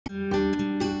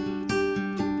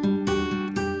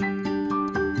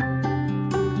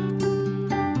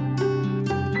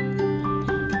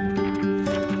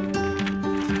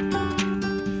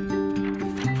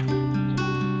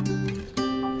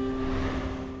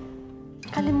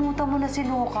mo na si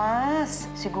Lucas.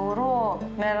 Siguro,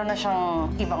 meron na siyang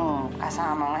ibang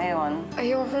kasama ngayon.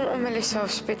 Ayokong umalis sa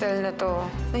ospital na to.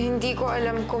 Na hindi ko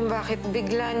alam kung bakit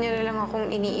bigla niya na lang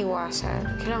akong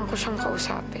iniiwasan. Kailangan ko siyang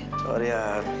kausapin. Sorry,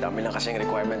 dami lang kasing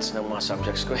requirements ng mga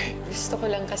subjects ko eh. Gusto ko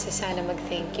lang kasi sana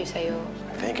mag-thank you sa'yo.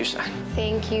 Thank you, son.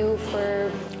 Thank you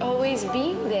for always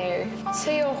being there.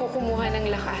 Sa'yo ako kumuha ng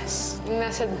lakas. Yung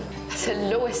nasa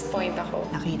lowest point ako.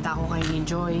 Nakita ko kayo ni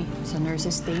Joy sa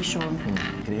nurse's station.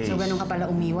 Grace. So, ganun ka pala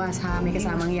umiwas, ha? May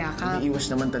kasamang yakap.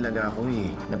 Iiwas naman talaga ako eh.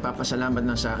 Nagpapasalamat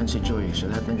lang sa akin si Joy sa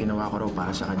lahat ng ginawa ko raw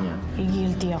para sa kanya.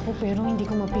 Guilty ako, pero hindi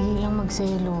ko mapigilang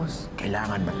magselos.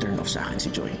 Kailangan ma-turn off sa akin si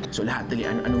Joy. So lahat,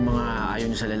 anong mga ayaw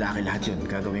niya sa lalaki, lahat yun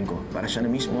gagawin ko. Para siya na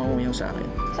mismo ang umiyaw sa akin.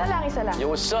 Isa lang. Yo,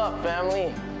 what's up,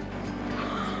 family?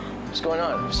 What's going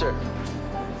on, sir?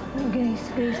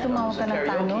 Grace, tumawag ka ng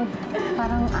tanod.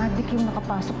 Parang adik yung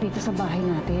nakapasok dito sa bahay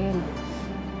natin.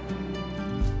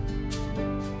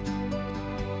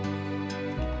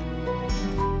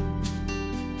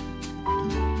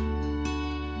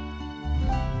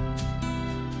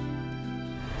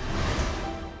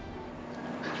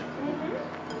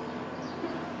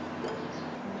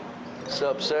 What's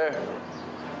up, sir?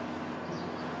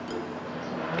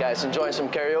 Guys, enjoying some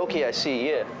karaoke, I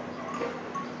see, yeah.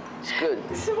 It's good.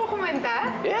 Gusto mo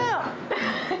kumanta? Yeah!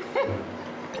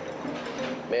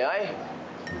 May I?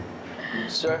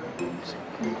 Sir?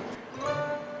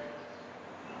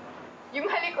 Yung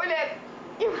halik ulit!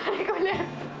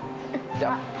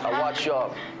 Yeah, I'll watch y'all.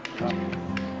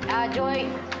 Joy.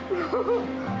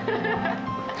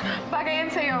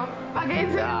 Pagayan sa'yo.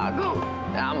 Yeah, Go!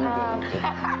 I'm good.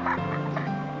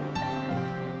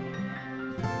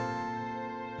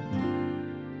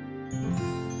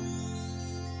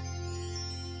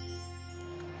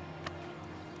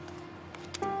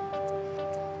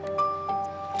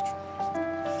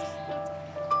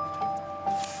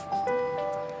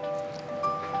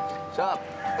 What's up?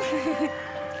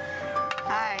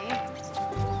 Hi.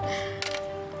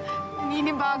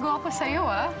 Naninibago ako sa'yo,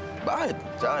 ah. Bakit?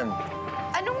 Saan?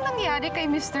 Anong nangyari kay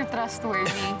Mr.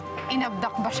 Trustworthy?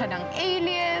 Inabdak ba siya ng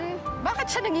alien? Bakit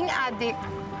siya naging addict?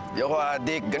 Di ako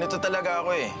addict. Ganito talaga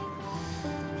ako eh.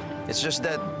 It's just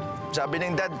that, sabi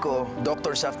ng dad ko,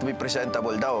 doctors have to be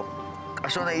presentable daw.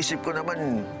 Kaso naisip ko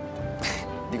naman,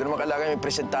 hindi ko naman kailangan may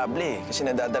presentable eh. Kasi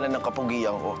nadadala ng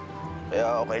kapugian ko.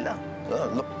 Kaya okay lang.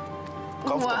 Look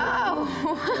comfortable. Wow!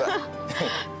 Diba?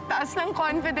 Taas ng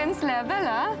confidence level,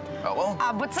 ah. Ako?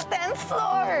 Abot sa 10th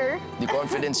floor. Di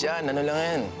confidence yan. Ano lang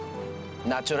yan?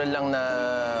 Natural lang na...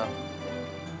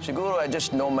 Siguro, I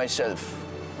just know myself.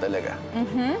 Talaga.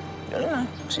 Ganun na.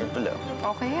 Simple lang.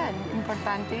 Okay yan.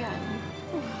 Importante yan.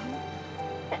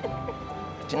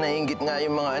 Kasi naiingit nga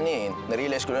yung mga ano eh.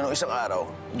 Narealize ko na nung isang araw,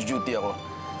 duty ako.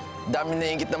 Dami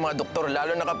naiingit ng mga doktor,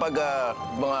 lalo na kapag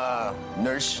mga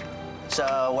nurse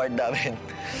sa ward namin.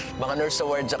 Mga nurse sa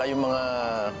ward, saka yung mga...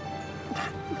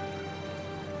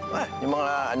 yung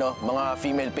mga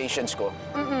female patients ko.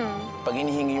 Pag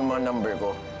hinihingi yung mga number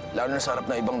ko, lalo na sa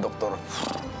harap ng ibang doktor.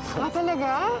 Ah,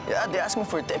 talaga? Yeah, they ask me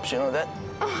for tips, you know that?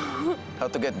 How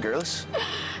to get girls.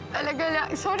 Talaga lang.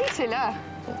 Sorry sila.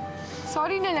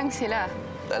 Sorry na lang sila.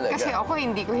 Talaga? Kasi ako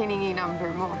hindi ko hiningi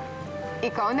number mo.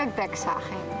 Ikaw nag-text sa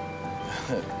akin.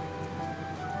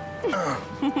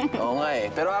 Oo nga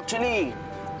eh. Pero actually,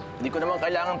 hindi ko naman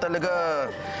kailangan talaga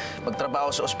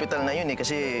magtrabaho sa ospital na yun eh.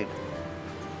 Kasi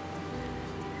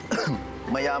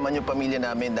mayaman yung pamilya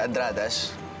namin, the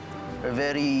Adradas. We're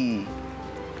very...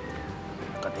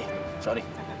 Kati, sorry.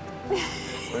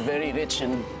 We're very rich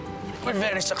and we're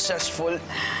very successful.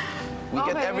 We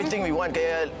get everything we want.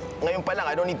 Kaya ngayon pa lang,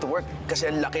 I don't need to work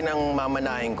kasi ang laki ng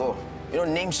mamanahin ko. You know,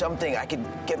 name something, I could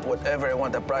get whatever I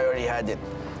want. I already had it.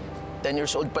 10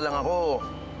 years old pa lang ako,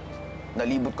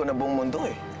 nalibot ko na buong mundo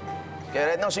eh.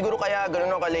 Kaya right now, siguro kaya ganun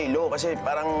ako kalaylo kasi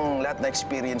parang lahat na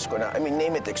experience ko na. I mean,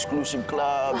 name it, exclusive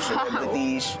clubs,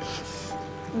 celebrities.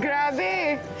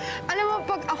 Grabe! Alam mo,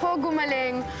 pag ako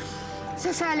gumaling,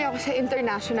 sasali ako sa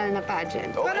international na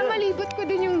pageant. Okay. Para malibot ko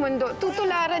din yung mundo.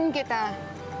 Tutularan kita.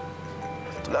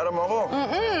 Tularan mo ako.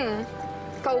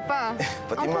 Ikaw pa.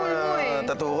 Pati ang mga cool mo eh.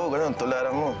 tattoo ko, ganun,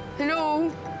 tularan mo. Hello?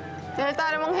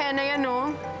 Nalata namang henna yan, no?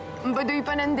 Ang baduy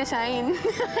pa ng design.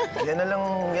 Yan na lang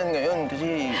yan ngayon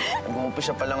kasi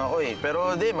nag-uumpisa pa lang ako eh.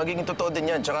 Pero di, magiging totoo din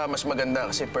yan. Tsaka mas maganda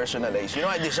kasi personalized. You know,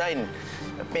 I design.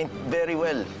 I paint very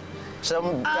well.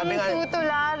 Ang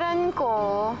tutularan ko,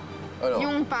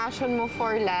 yung passion mo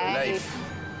for life.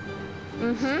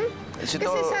 Kasi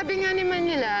sabi nga naman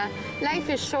nila, life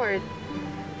is short.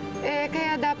 Eh,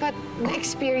 kaya dapat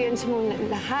na-experience mo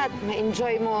lahat,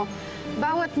 ma-enjoy mo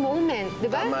bawat moment, di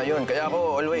ba? Tama yun. Kaya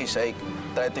ako always, I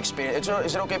try to experience.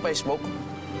 Is it okay if I smoke?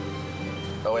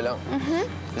 Okay lang?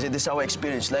 Kasi this is how I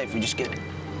experience life. You just get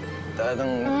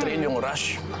talagang trail yung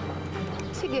rush.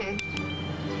 Sige.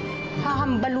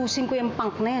 Hahambalusin ko yung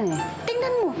punk na yan eh.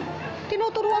 Tingnan mo,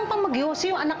 tinuturuan pang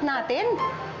magyosi yung anak natin.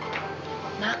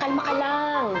 Nakakalma ka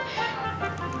lang.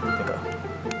 Teka.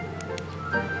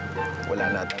 Wala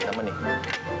natin naman eh.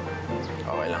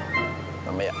 Okay lang.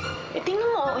 Mamaya. Eh, tingnan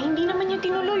mo, hindi naman niya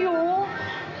tinuloy, oh.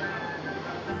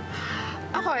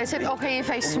 Ako, is it okay if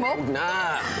I smoke? Huwag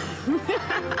na!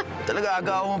 Talaga,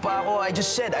 agaw mo pa ako. I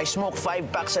just said, I smoke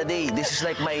 5 packs a day. This is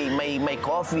like my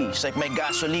coffee. It's like my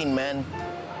gasoline, man.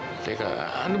 Teka,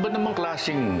 ano ba namang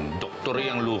klaseng doktor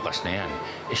ang Lucas na yan?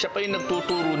 Eh, siya pa yung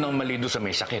nagtuturo ng mali doon sa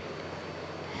may sakit.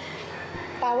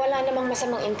 Pa, wala namang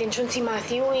masamang intensyon si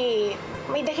Matthew, eh.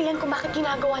 May dahilan kung bakit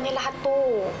ginagawa niya lahat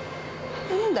to.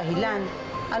 Anong dahilan?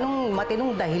 Anong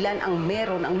matinong dahilan ang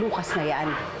meron ang Lucas na yan?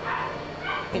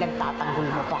 Pinagtatanggol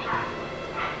mo pa.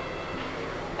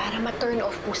 Para ma-turn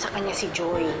off po sa kanya si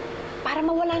Joy. Para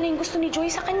mawala na yung gusto ni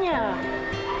Joy sa kanya.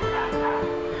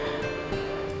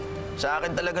 Sa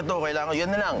akin talaga to, kailangan, yun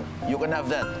na lang. You can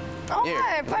have that. Okay,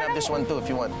 Here, you can have this one too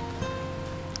if you want.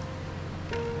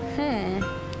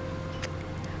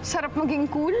 Sarap maging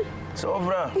cool.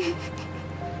 Sobra.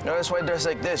 That's why dress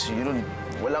like this. You don't,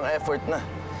 walang effort na.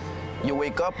 You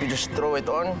wake up, you just throw it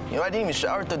on. You know, I didn't even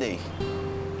shower today.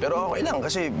 Pero okay lang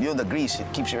kasi yun, the grease, it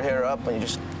keeps your hair up and you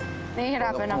just...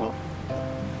 Nahihirapan ako.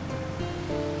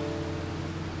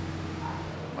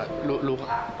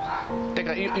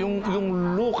 Teka,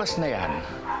 yung Lucas na yan,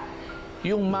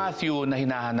 yung Matthew na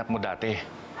hinahanap mo dati.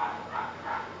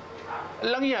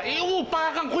 Langya,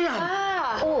 iupakan ko yan!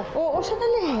 Oo,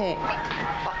 sandali.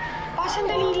 Pa,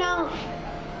 sandali lang.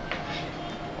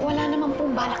 Wala naman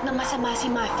pong balak na masama si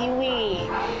Matthew, eh.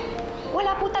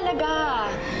 Wala po talaga.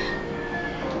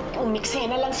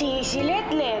 Umiksena lang si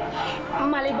Letlet.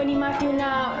 Malay ba ni Matthew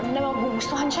na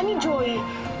magugustuhan siya ni Joy?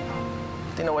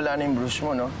 Tinawala na yung bruise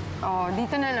mo, no? Oh,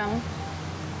 dito na lang.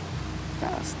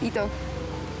 Tapos dito.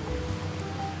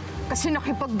 Kasi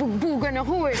nakipagbugbugan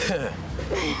ako eh.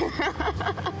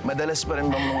 Madalas pa rin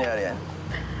bang mangyari yan?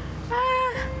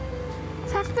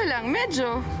 Sakto lang,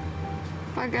 medyo.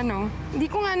 Pag ano, hindi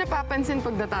ko nga napapansin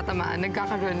pag natatamaan,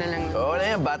 nagkakaroon na lang. Oo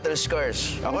na yan, battle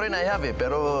scars. Ako rin I have eh,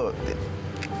 pero...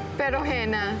 Pero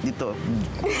henna, Dito,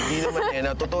 hindi naman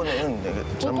henna. Totoo na yun.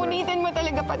 pupunitin mo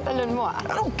talaga pantalon mo ah.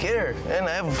 I don't care. And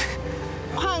I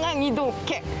Hangang you don't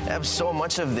care. have so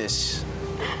much of this.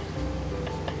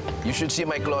 You should see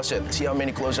my closet. See how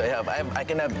many clothes I have. I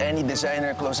can have any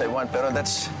designer clothes I want, pero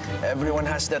that's... Everyone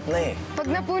has that na eh. Pag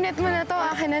napunit mo na to,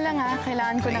 akin na lang ha.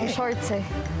 Kailangan ko ng shorts eh.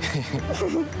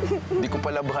 Hindi ko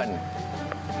palabhan.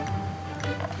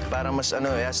 Para mas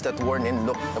ano, it has that worn-in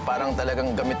look na parang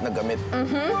talagang gamit na gamit.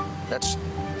 That's...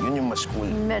 Yun yung mas cool.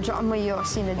 Medyo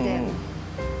amoyosi na din.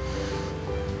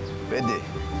 Pwede.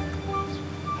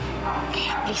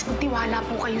 Kaya please, magtiwala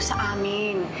po kayo sa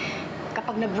amin.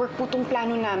 Kapag nag-work po tong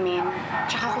plano namin,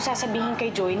 tsaka ko sasabihin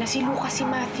kay Joy na si Lucas si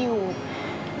Matthew.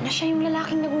 Na siya yung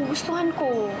lalaking nagugustuhan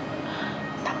ko.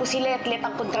 Tapos si Letlet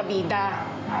ang kontrabida.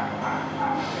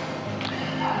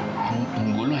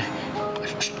 Ang gulo eh.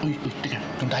 Uy, teka,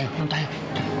 doon tayo.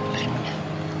 Lagay mo niya.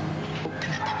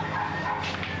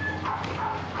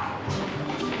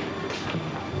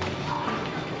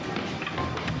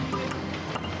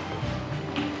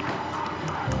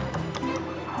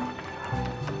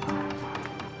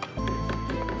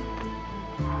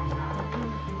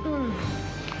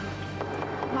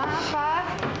 Papa?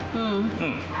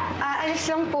 Aalis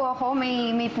lang po ako.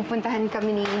 May pupuntahan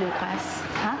kami ni Lucas.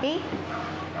 Ha? Okay?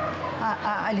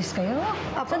 Aalis kayo?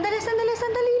 Sandali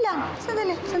lang.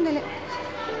 Sandali.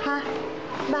 Ha?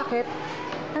 Bakit?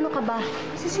 Ano ka ba?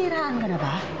 Sisiraan ka na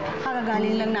ba?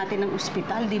 Kakagaling lang natin ng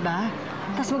ospital, di ba?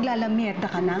 Tapos maglalamierda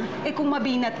ka na? Eh kung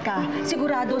mabinat ka,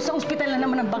 sigurado sa ospital na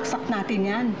naman ang baksak natin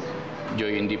yan.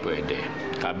 Joy, hindi pwede.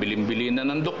 Kabilin-bilin na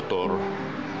ng doktor,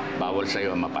 bawal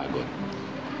sa'yo ang mapagod.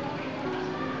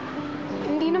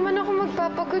 Hindi naman ako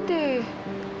magpapagod eh.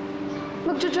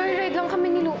 Magjo-joyride lang kami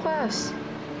ni Lucas.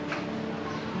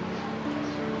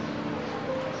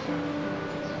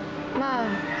 Ma,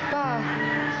 Pa,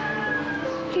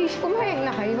 please, pumayag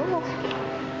na kayo.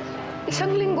 1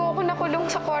 linggo ako nakulong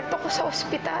sa kwarto ko sa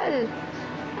ospital.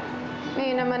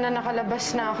 Ngayon naman na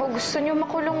nakalabas na ako, gusto niyo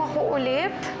makulong ako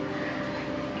ulit?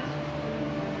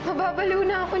 Mababaliw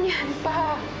na ako niyan,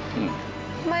 Pa.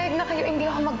 Pumayag na kayo, hindi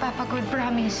ako magpapagod,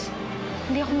 promise.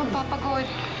 Hindi ako magpapagod.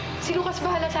 Si Lucas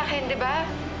bahala sa akin, di ba?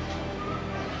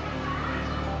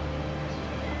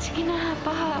 Sige na,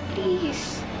 Pa,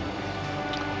 please.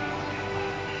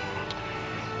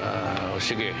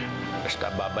 Sige,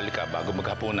 basta babalik ka bago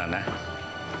maghapunan, ha?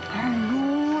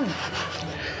 Ano? nun.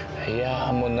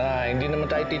 Hayaan mo na. Hindi naman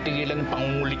tayo titigilan ng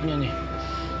pangungulit niyan eh.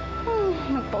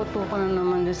 Nagpauto ka na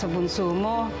naman din sa bunso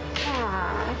mo.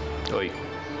 Hoy,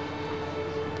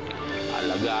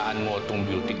 alagaan mo itong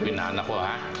beauty queen na anak ko,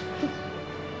 ha?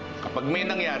 Kapag may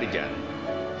nangyari dyan,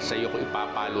 sa'yo ko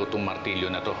ipapalo itong martilyo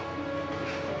na to.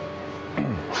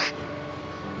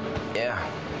 Yeah.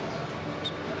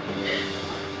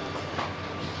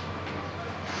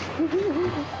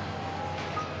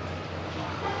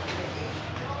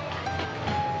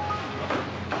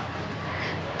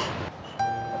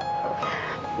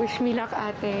 Wish me luck,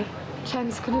 ate.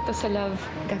 Chance ko na to sa love.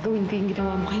 Gagawin ko yung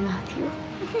ginawa mo kay Matthew.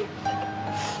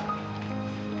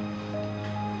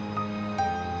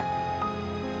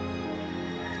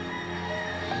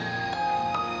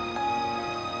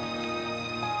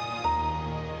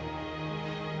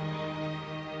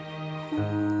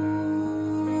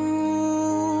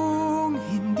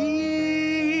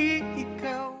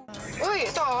 Uy,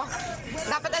 ito oh.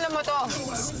 Dapat alam mo to.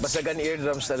 Basagan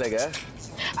eardrums talaga?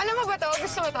 Alam mo ba to?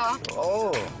 Gusto mo to?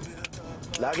 Oo.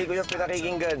 Lagi ko yung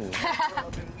pinakikinggan.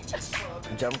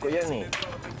 Jam ko yan eh.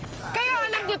 Kayo,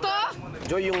 alam niyo to?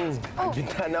 Joy, yung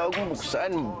bintana huwag mo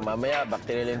buksan. Mamaya,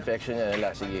 bacterial infection yan.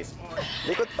 Hala, sige.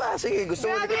 Likot pa, sige. Gusto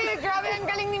mo likot pa. Grabe, ang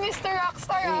galing ni Mr.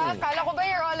 Rockstar, ha? Kala ko ba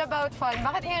you're all about fun?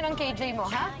 Bakit ngayon ang KJ mo,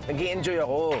 ha? Nag-i-enjoy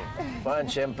ako. Fun,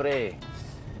 syempre.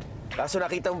 Kaso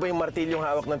nakita mo ba yung martilyong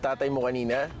hawak ng tatay mo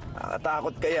kanina?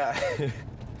 Nakakatakot kaya.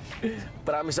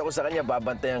 Promise ako sa kanya,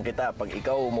 babantayan kita. Pag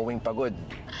ikaw umuwing pagod,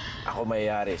 ako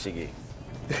mayayari. Sige.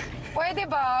 Pwede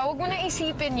ba? Huwag mo nang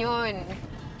isipin yun.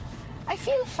 I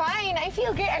feel fine. I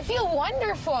feel great. I feel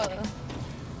wonderful.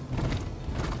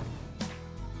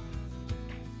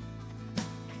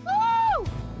 Woo!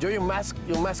 Joy, yung mask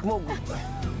mo.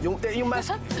 Yung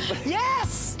mask.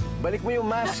 Yes! Balik mo yung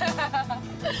mask.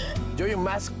 Joy, yung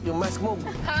mask mo.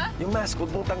 Ha? Yung mask, huwag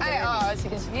mong Ay, tanggalin. oo.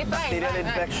 Sige, sige. Fine, Bacterial fine, fine.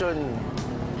 infection.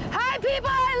 Hi, people!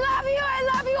 I love you! I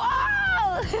love you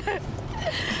all!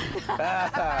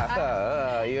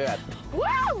 You got.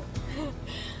 Wow!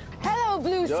 Hello,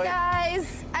 blue Joy.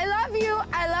 skies! I love you!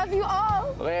 I love you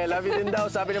all! Okay, love you din daw.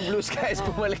 Sabi ng Blue Skies,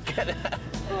 bumalik ka na.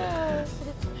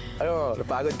 Ano,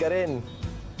 napagod ka rin.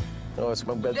 Oo, sa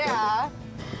mag-belt Hindi ah.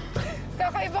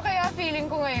 Kakaiba kaya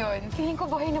feeling ko ngayon. Feeling ko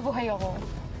buhay na buhay ako.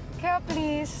 Kaya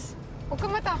please, huwag ka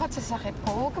matakot sa sakit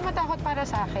ko. Huwag ka matakot para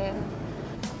sa akin.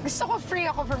 Gusto ko free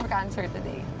ako from cancer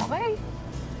today. Okay?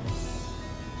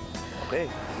 Okay.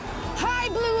 Hi,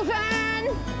 Blue Van!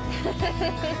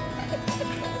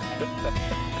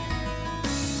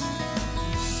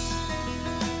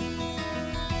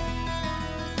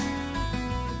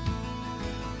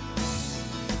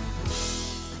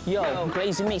 Yo,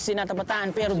 crazy mix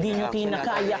sinatapatan pero di nyo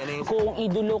kinakaya. Ako ang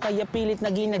idolo kaya pilit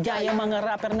na ginagaya. Mga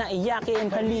rapper na iyakin,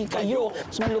 hali kayo.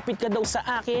 Mas malupit ka daw sa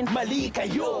akin, mali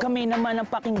kayo. Kami naman ang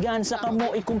pakinggan sa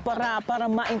kamo ikumpara para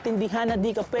maintindihan na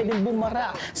di ka pwedeng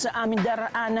bumara. Sa aming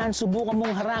daraanan, subukan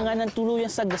mong harangan ng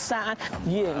tuluyan sa gasaan.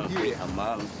 Yeah.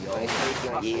 Amang, yo,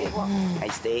 I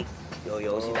steak. Yo,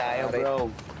 si tayo, bro.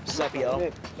 What's up, yo?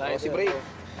 Si break.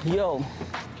 Yo.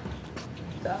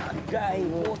 Tagay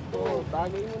mo to.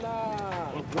 Tagay mo na.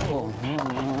 Oh,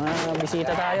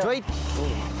 bisita tayo. Wait!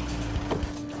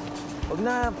 Huwag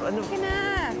na, ano... Sige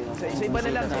na! Sa iba na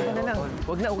lang, sa iba na lang.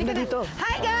 Huwag na dito.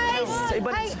 Hi, guys! Sa iba,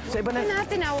 Hi. sa iba na. Ito na,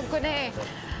 tinawag ko na eh.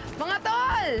 Mga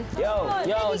tol! Yo,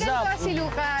 Kaibigan sup? ko si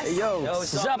Lucas. Hey, yo!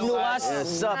 Sup, Lucas?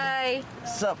 Sup? Hi!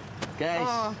 Sup, guys?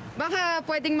 Oh, baka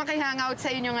pwedeng makihangout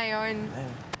sa inyo ngayon.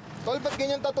 Tol, ba't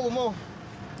ganyan tattoo mo?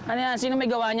 Ano yan? Sino may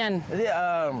gawa niyan? Hindi,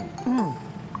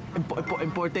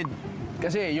 imported.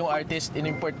 Kasi yung artist,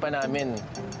 in-import pa namin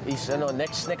is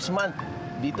next month.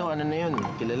 Dito, ano na yun?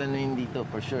 Kilala na yun dito,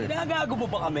 for sure. Nagagago mo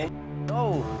ba kami?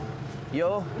 No!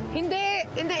 Yo! Hindi.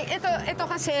 Ito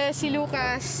kasi si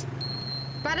Lucas.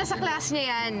 Para sa class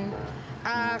niya yan.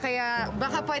 Kaya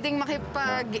baka pwedeng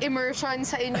makipag-immersion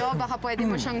sa inyo. Baka pwede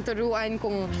mo siyang turuan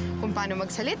kung paano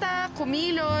magsalita,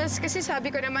 kumilos. Kasi sabi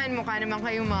ko naman, mukha naman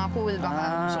kayong mga cool.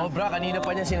 Baka. Sobra, kanina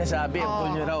pa niya sinasabi. Ang cool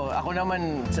niyo raw. Ako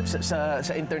naman,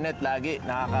 sa internet lagi,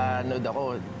 nakaka-node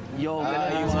ako. Yo,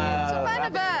 gano'n yung So paano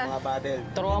ba? Mga battle.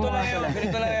 Turuan mo nga sila.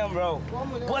 Ganito lang yan, bro.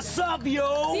 What's up,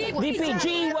 yo?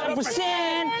 DPG 1%!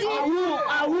 Awu!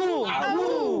 Awu!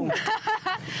 Awu!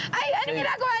 Ay, ano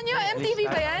ginagawa niyo? MTV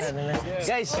ba yan?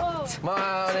 Guys, mga...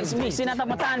 May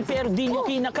sinatamataan pero di nyo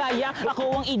kinakaya.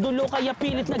 Ako ang idolo kaya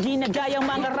pilit na ginagaya.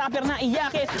 Mga rapper na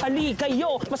iyakin, hali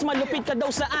kayo. Mas malupit ka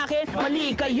daw sa akin,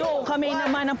 mali kayo. Kami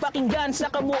naman ang pakinggan sa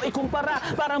kamo ikumpara.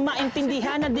 Para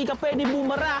maintindihan na di ka pwede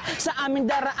bumara. Sa aming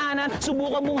daraanan,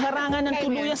 subukan mong harangan ng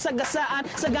tuluyang sagasaan.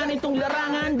 Sa ganitong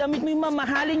larangan, damit mo'y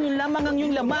mamahalin, yung lamang ang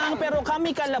yung lamang. Pero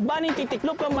kami kalabanin,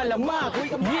 titiklop ka malamang.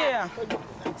 Yeah!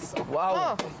 Wow!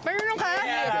 Oh, marunong ka?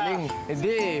 Galing.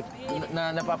 Hindi,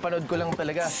 napapanood ko lang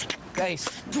talaga. Guys,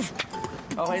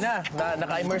 okay na.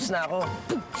 Naka-immerse na ako.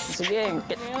 Sige.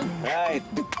 Right.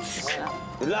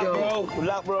 Good luck, bro. Good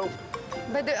luck, bro.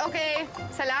 But, okay,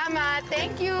 salamat.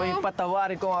 Thank you. Uy,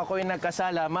 patawarin kung ako'y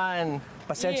nagkasalaman.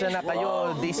 Pasensya na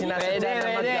kayo. Di sinasadya na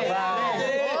magkabang.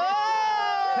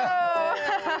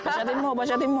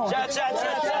 Basyatin mo. Shot,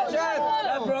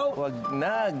 bro. Wag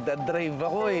na. Nagdadrive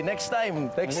ako eh. Next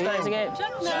time. Sige.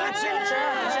 Shot,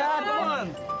 come on.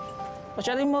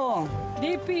 Basyatin mo.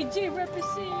 DPG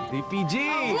represent. DPG!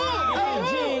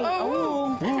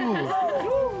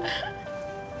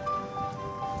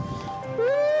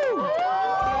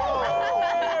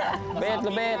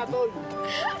 Lupit.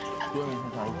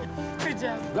 Good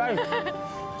job. Guys,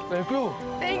 thank you.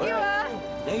 Thank you, ah.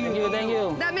 Thank you.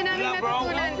 Dami namin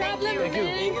natutunan. Thank you.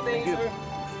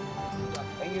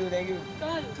 Thank you.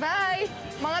 Bye!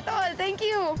 Mga tol, thank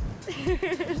you!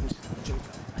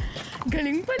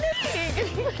 Galing pala eh!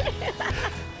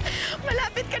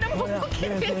 Malapit ka ng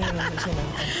bubugin.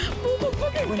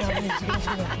 Bubugin.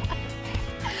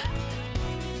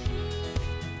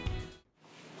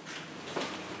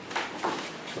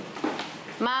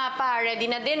 Ma, pa, ready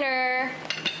na dinner.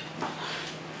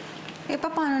 Eh,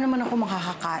 paano naman ako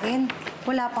makakakain?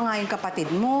 Wala pa nga yung kapatid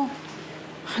mo.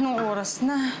 Anong oras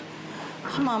na?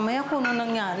 Mamaya kung ano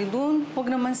nangyari dun. Huwag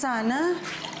naman sana.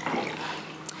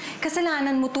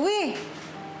 Kasalanan mo to eh.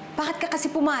 Bakit ka kasi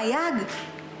pumayag?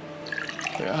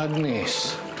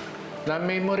 Agnes,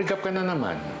 na-memory cap ka na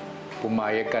naman.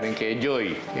 Pumayag ka rin kay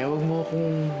Joy. Kaya huwag mo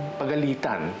akong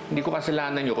pagalitan. Hindi ko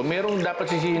kasalanan yun. Kung merong dapat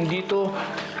sisihin dito,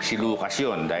 si Lucas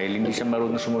yun. Dahil hindi siya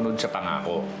marunong sumunod sa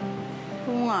pangako.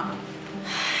 Oo nga.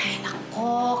 Ay,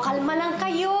 nako, kalma lang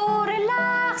kayo.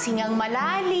 Relax, hingang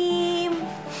malalim.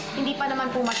 Hindi pa naman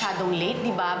po masyadong late,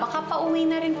 di ba? Baka pauwi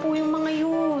na rin po yung mga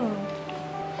yun.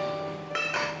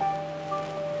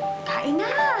 Kain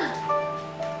na!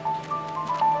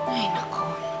 Ay, nako.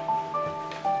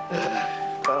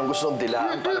 Parang gusto kong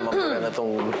dilaan para mapura na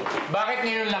tong... Bakit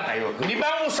ngayon lang kayo? Hindi ba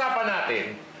ang usapan natin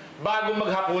bago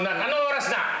maghapunan? Ano oras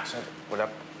na? Sir, wala...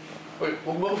 Uy,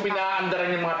 huwag mo kong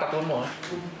pinaandaran yung mga tattoo mo, ha?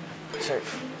 Sir,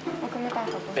 Huwag kang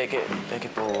matakot. peke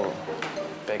po.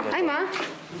 Peke. Ay, ma.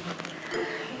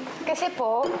 Kasi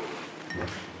po,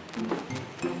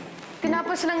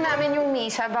 tinapos lang namin yung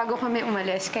misa bago kami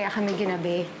umalis, kaya kami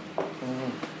ginabi.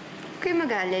 Huwag kayo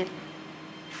magalit.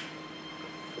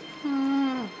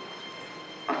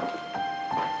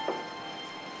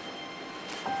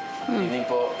 Good evening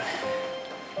po.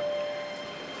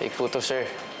 Fake po to, sir.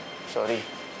 Sorry.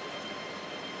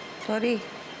 Sorry.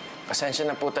 Pasensya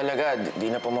na po talaga.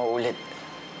 Di na po mauulit.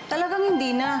 Talagang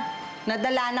hindi na.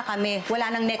 Nadala na kami.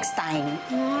 Wala nang next time.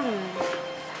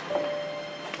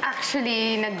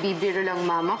 Actually, nagbibiro lang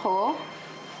mama ko.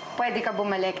 Pwede ka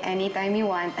bumalik anytime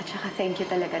you want. At saka thank you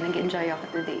talaga. Nag-enjoy ako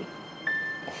today.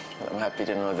 I'm happy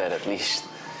to know that at least.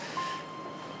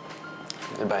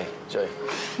 Goodbye, Joy.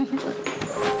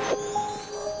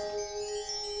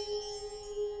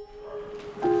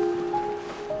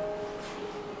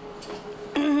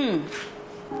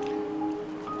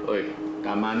 Uy,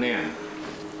 tama na yan.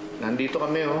 Nandito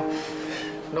kami, oh.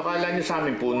 Ano kala niyo sa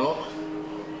amin, puno?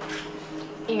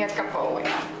 Ingat ka po, uwi.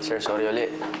 Sir, sorry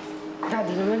ulit.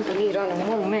 Daddy naman, palira ng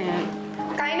moment.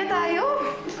 Kain na tayo.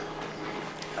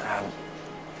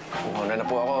 Muna na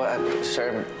po ako.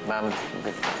 Sir, ma'am.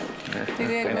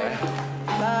 Sige, Okay na.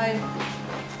 bye.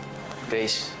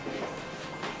 Grace.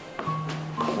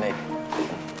 Good night.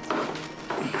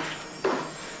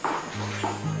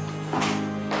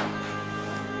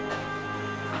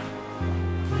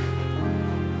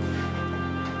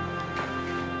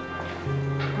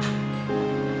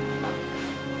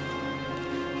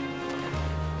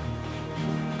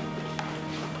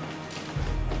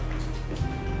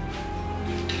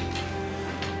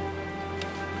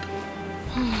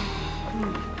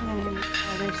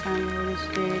 Father, Son, Holy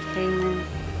Spirit, Amen.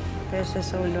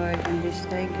 Precious, O Lord, and this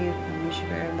thy gift, which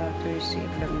we are about to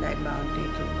receive from thy bounty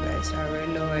through Christ our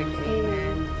Lord.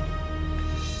 Amen.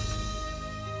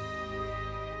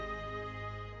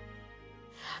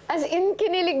 As in,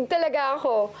 kinilig talaga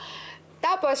ako.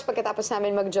 Tapos, pagkatapos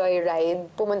namin mag-joyride,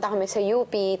 pumunta kami sa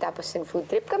UP, tapos nag-food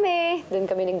trip kami, doon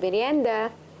kami nag-merienda.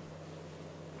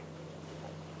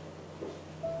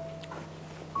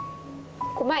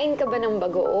 Kumain ka ba ng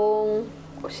bagoong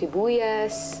o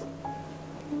sibuyas?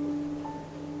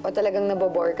 O talagang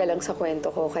nabobore ka lang sa kwento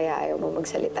ko kaya ayaw mo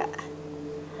magsalita?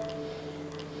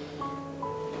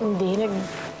 Hindi,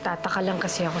 nagtataka lang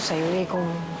kasi ako sa'yo eh kung...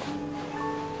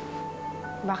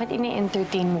 Bakit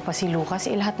ini-entertain mo pa si Lucas?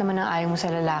 Eh, lahat naman ng ayaw mo sa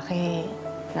lalaki,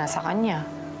 nasa kanya.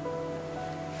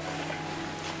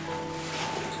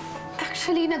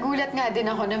 Actually, nagulat nga din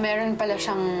ako na meron pala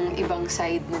siyang ibang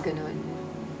side na ganun.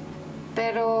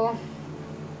 Pero,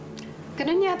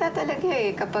 ganun yata talaga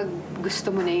eh, kapag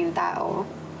gusto mo na yung tao.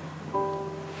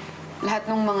 Lahat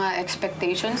ng mga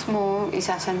expectations mo,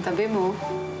 isasantabi mo.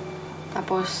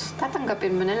 Tapos,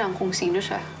 tatanggapin mo na lang kung sino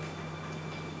siya.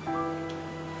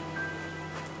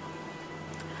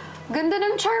 Ganda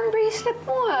ng charm bracelet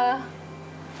mo, ah.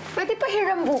 Pwede pa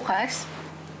hiram bukas?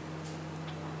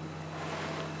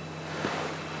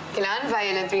 Kailangan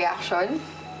violent reaction?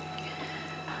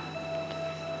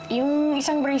 Yung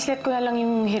isang bracelet ko na lang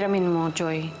yung hiramin mo,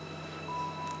 Joy.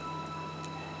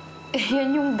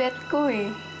 Yan yung bet ko,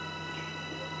 eh.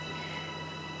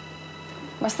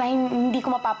 Basta hindi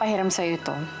ko mapapahiram sa'yo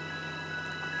to.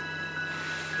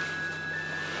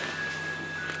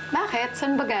 Bakit?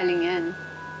 Saan ba galing yan?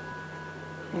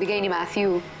 Bigay ni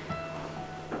Matthew.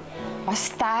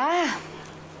 Basta!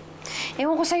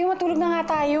 Ewan ko sa'yo, matulog na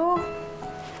nga tayo.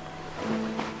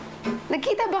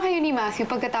 Nagkita ba kayo ni Matthew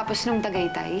pagkatapos nung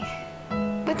Tagaytay?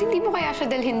 Ba't hindi mo kaya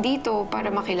siya dalhin dito para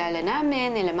makilala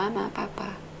namin, nila Mama,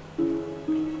 Papa?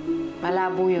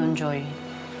 Malabo yun, Joy.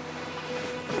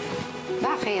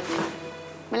 Bakit?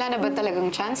 Wala na ba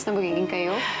talagang chance na magiging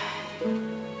kayo?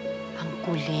 Ang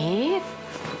kulit.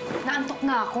 Naantok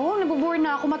na ako. Nabobore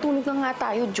na ako. Matulog na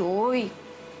nga tayo, Joy.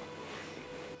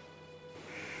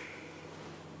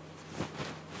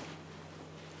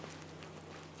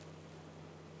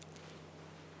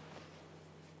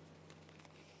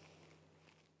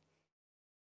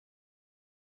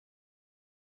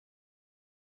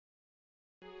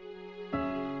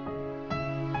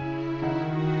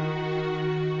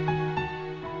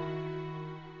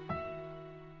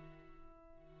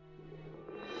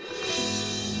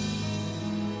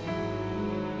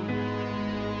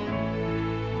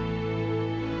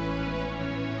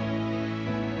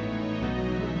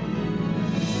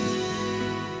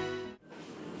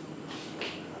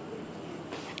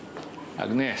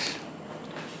 Agnes,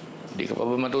 di ka pa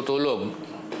ba matutulog?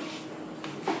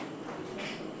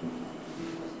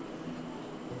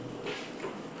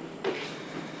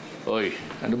 Hoy,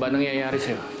 ano ba nangyayari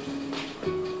sa'yo?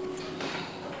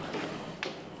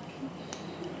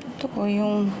 Ito ko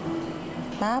yung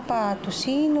tapa,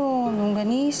 tusino,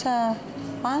 longganisa.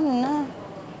 Paano na?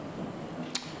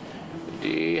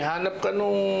 Di hanap ka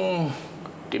nung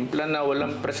timpla na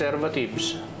walang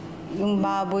preservatives. Yung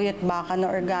baboy at baka na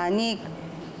organic.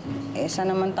 Eh,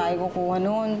 saan naman tayo kukuha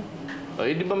nun?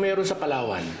 Ay, di ba meron sa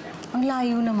Palawan? Ang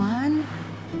layo naman.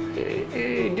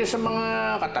 Diyan sa mga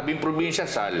katabing probinsya,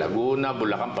 sa Laguna,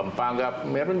 Bulacan, Pampanga,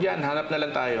 meron dyan. Hanap na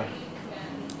lang tayo.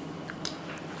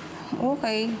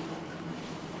 Okay.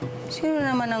 Sino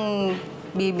naman ang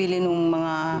bibili nung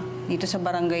mga dito sa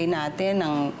barangay natin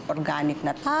ng organic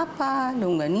na tapa,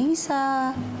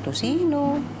 longganisa,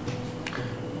 tusino?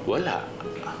 Wala.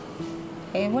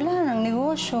 Eh, wala nang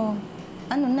negosyo.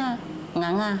 Ano na?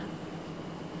 Nga.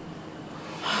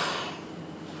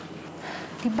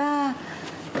 Diba,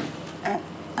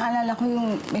 alala ko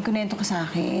yung may kunento ka sa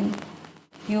akin.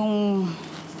 Yung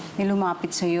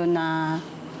nilumapit sa'yo na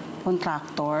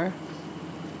contractor.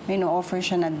 May no-offer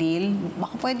siya na deal.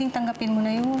 Baka pwedeng tanggapin mo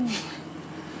na yun.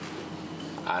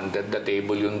 Under the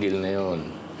table yung deal na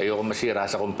yun. Ayoko masira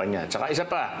sa kumpanya. Tsaka isa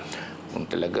pa, kung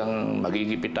talagang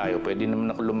magigipit tayo, pwede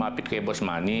naman ako lumapit kay Boss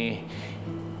Manny.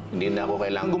 Hindi na ako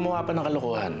kailangan gumawa pa ng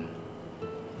kalokohan.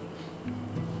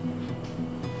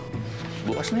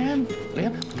 Bukas na yan.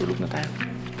 Ayan, tulog na tayo.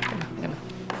 Ayan na. Ayan na.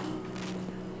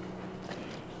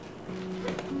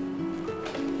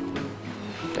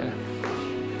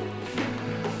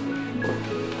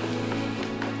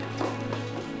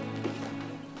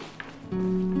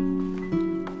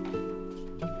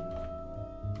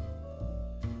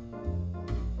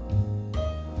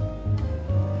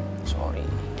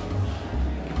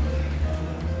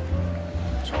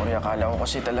 Sorry, akala ko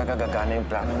kasi talaga gagana yung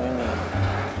plano mo yun eh.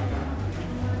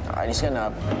 Nakainis ka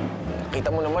na. Kita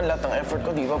mo naman lahat ng effort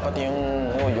ko, di ba? Pati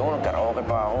yung nagkaraoke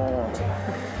pa ako.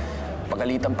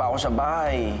 Pagalitan pa ako sa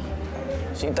bahay.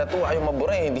 Si tattoo ayaw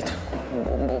mabura eh. Dito,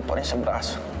 buo pa rin sa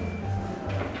braso.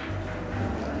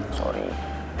 Sorry.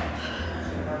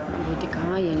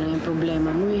 nga, yan lang yung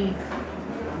problema mo eh.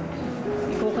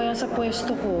 Ikaw kaya sa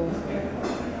pwesto ko,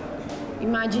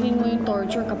 imaginein mo yung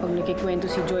torture kapag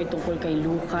nakikwento si Joy tungkol kay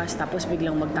Lucas tapos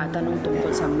biglang magtatanong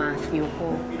tungkol sa Matthew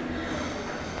ko.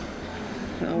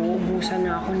 Nauubusan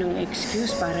na ako ng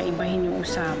excuse para ibahin yung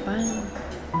usapan.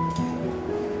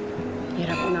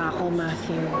 Hirap na ako,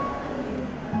 Matthew.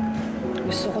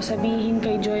 Gusto ko sabihin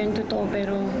kay Joy ang totoo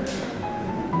pero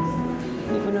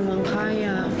hindi ko naman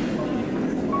kaya.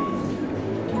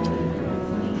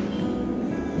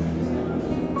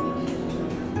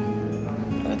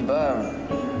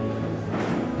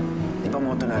 Di ba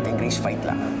motto natin, Grace, fight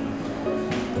lang?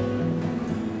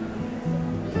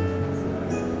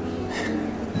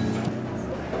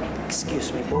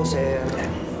 Excuse me po, sir.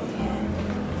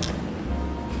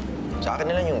 Sa akin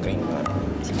na lang yung green.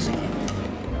 Sige.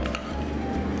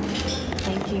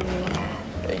 Thank you.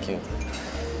 Thank you.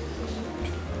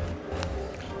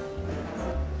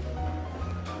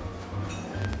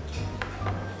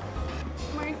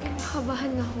 Mark,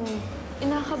 kinakabahan ako.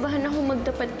 Inakabahan ako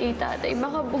magtapat kay tatay.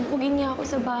 Baka bugbugin niya ako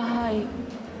sa bahay.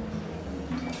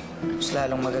 Mas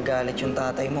lalong magagalit yung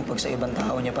tatay mo pag sa ibang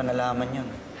tao niya pa nalaman yun.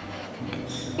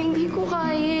 Hindi ko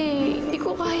kaya eh. Hindi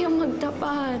ko kaya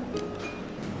magtapat.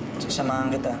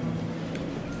 Sasamahan kita.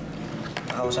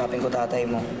 Nakausapin ko tatay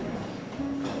mo.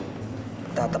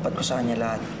 Tatapat ko sa kanya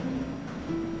lahat.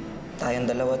 Tayong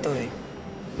dalawa to eh.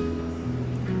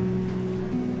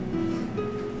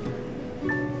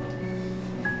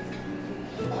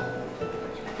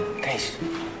 Guys,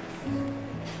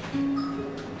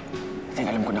 I think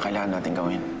alam ko na kailangan natin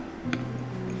gawin.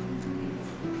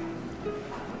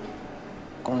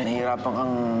 Kung nahihirapan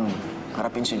kang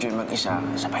harapin si Joy mag-isa,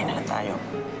 sabay na lang tayo.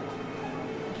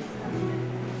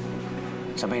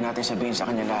 Sabay natin sabihin sa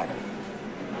kanya lahat.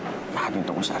 Lahat yung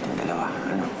tungkol sa ating dalawa.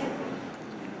 Ano?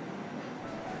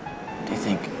 What do you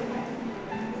think?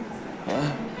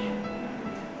 Yeah?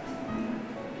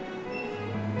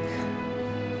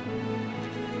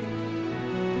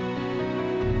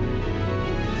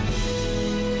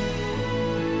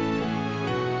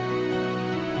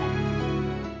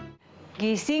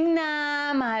 Gising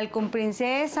na, mahal kong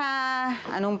prinsesa.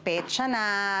 Anong petsa na?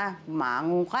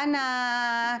 Mango ka na.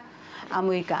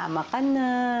 Amoy kama ka na.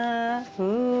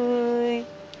 Huy.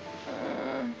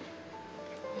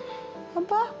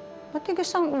 Aba,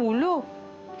 matigas ang ulo.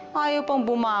 Ayaw pang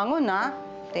bumangon, ha?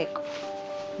 Teka.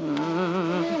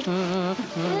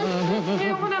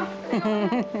 Ayoko na.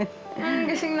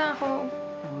 Gising na ako.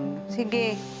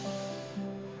 Sige.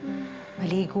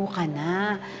 Maligo ka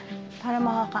na. Para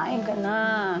makakain ka na.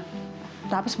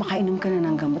 Tapos makainom ka na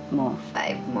ng gamot mo.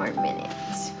 5 more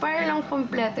minutes. Para lang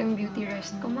kompleto yung beauty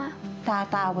rest ko, ma.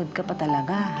 Tatawad ka pa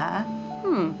talaga, ha?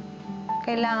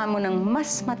 Kailangan mo ng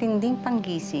mas matinding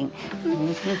panggising.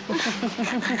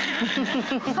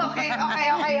 Okay.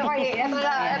 Ito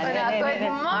na. Good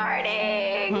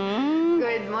morning!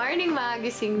 Good morning, ma.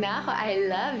 Gising na ako. I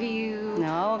love you.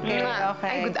 Okay.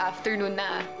 Ay, good afternoon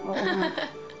na. Oo nga.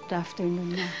 Good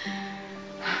afternoon na.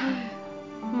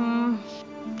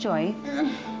 Joy,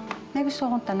 may gusto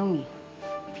akong tanong eh.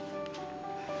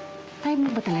 Type mo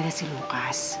ba talaga si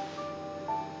Lucas?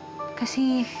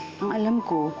 Kasi, ang alam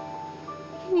ko,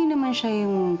 hindi naman siya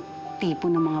yung tipo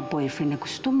ng mga boyfriend na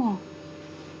gusto mo.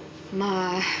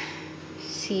 Ma,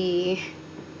 si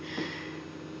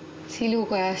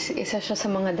Lucas, isa siya sa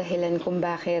mga dahilan kung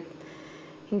bakit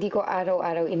hindi ko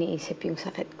araw-araw iniisip yung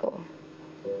sakit ko.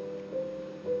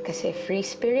 Kasi free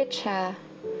spirit siya,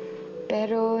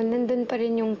 pero nandun pa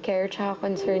rin yung care tsaka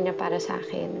concern niya para sa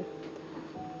akin.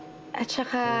 At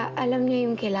saka, alam niya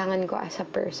yung kailangan ko as a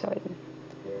person.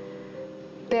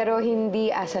 Pero hindi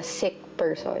as a sick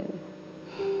person.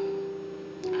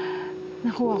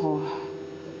 Nakuha ko.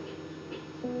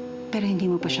 Pero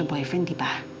hindi mo pa siya boyfriend, di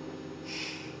ba?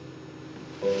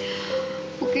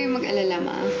 Huwag kayong mag-alala,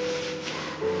 ma.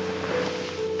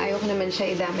 Ayoko naman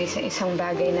siya idamay sa isang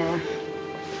bagay na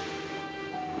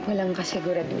walang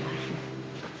kasiguraduhan.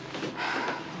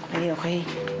 Okay.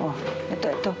 Oh,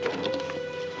 ito.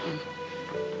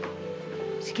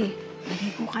 Sige,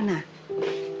 maligo ka na.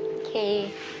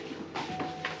 Okay.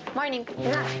 Morning.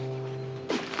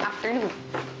 Afternoon.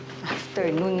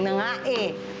 Afternoon na nga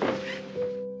eh.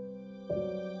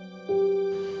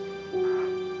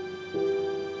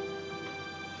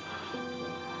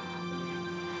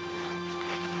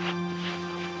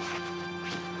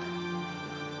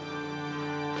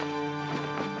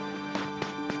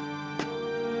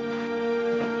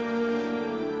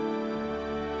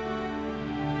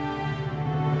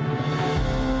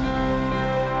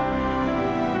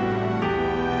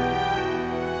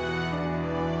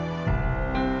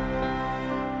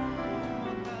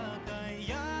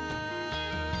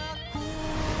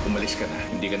 umalis ka na.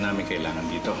 Hindi ka namin kailangan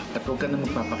dito. At huwag ka na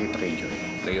magpapakita kay Joy.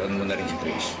 Layuan mo na rin si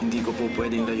Grace. Hindi ko po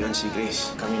pwedeng layuan si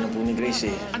Grace. Kami na po ni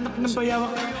Grace eh. Anak ng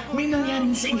bayawak, may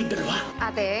nangyari sa inyo dalawa.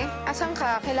 Ate, asan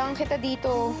ka? Kailangan kita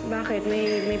dito. Bakit?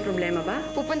 May problema ba?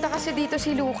 Pupunta kasi dito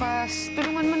si Lucas.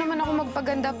 Tulungan mo naman ako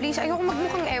magpaganda, please. Ayoko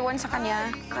magmukhang ewan sa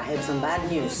kanya. I have some bad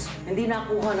news. Hindi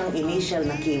nakuha ng initial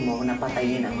na chemo na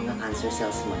patayin ang mga cancer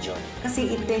cells mo, Joy.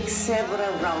 Kasi it takes several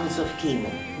rounds of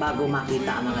chemo bago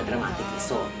makita ang mga dramatic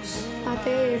results.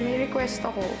 Ate, may request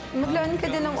ako. Maglaan ka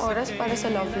din ng oras para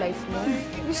sa love life mo.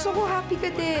 Gusto ko happy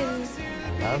ka din.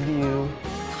 Love you.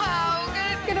 Wow,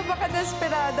 ganun ka na ba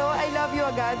ka-desperado? I love you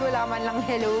agad. Wala man lang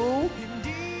hello.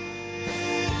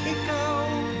 Ikaw,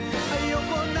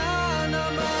 ayoko na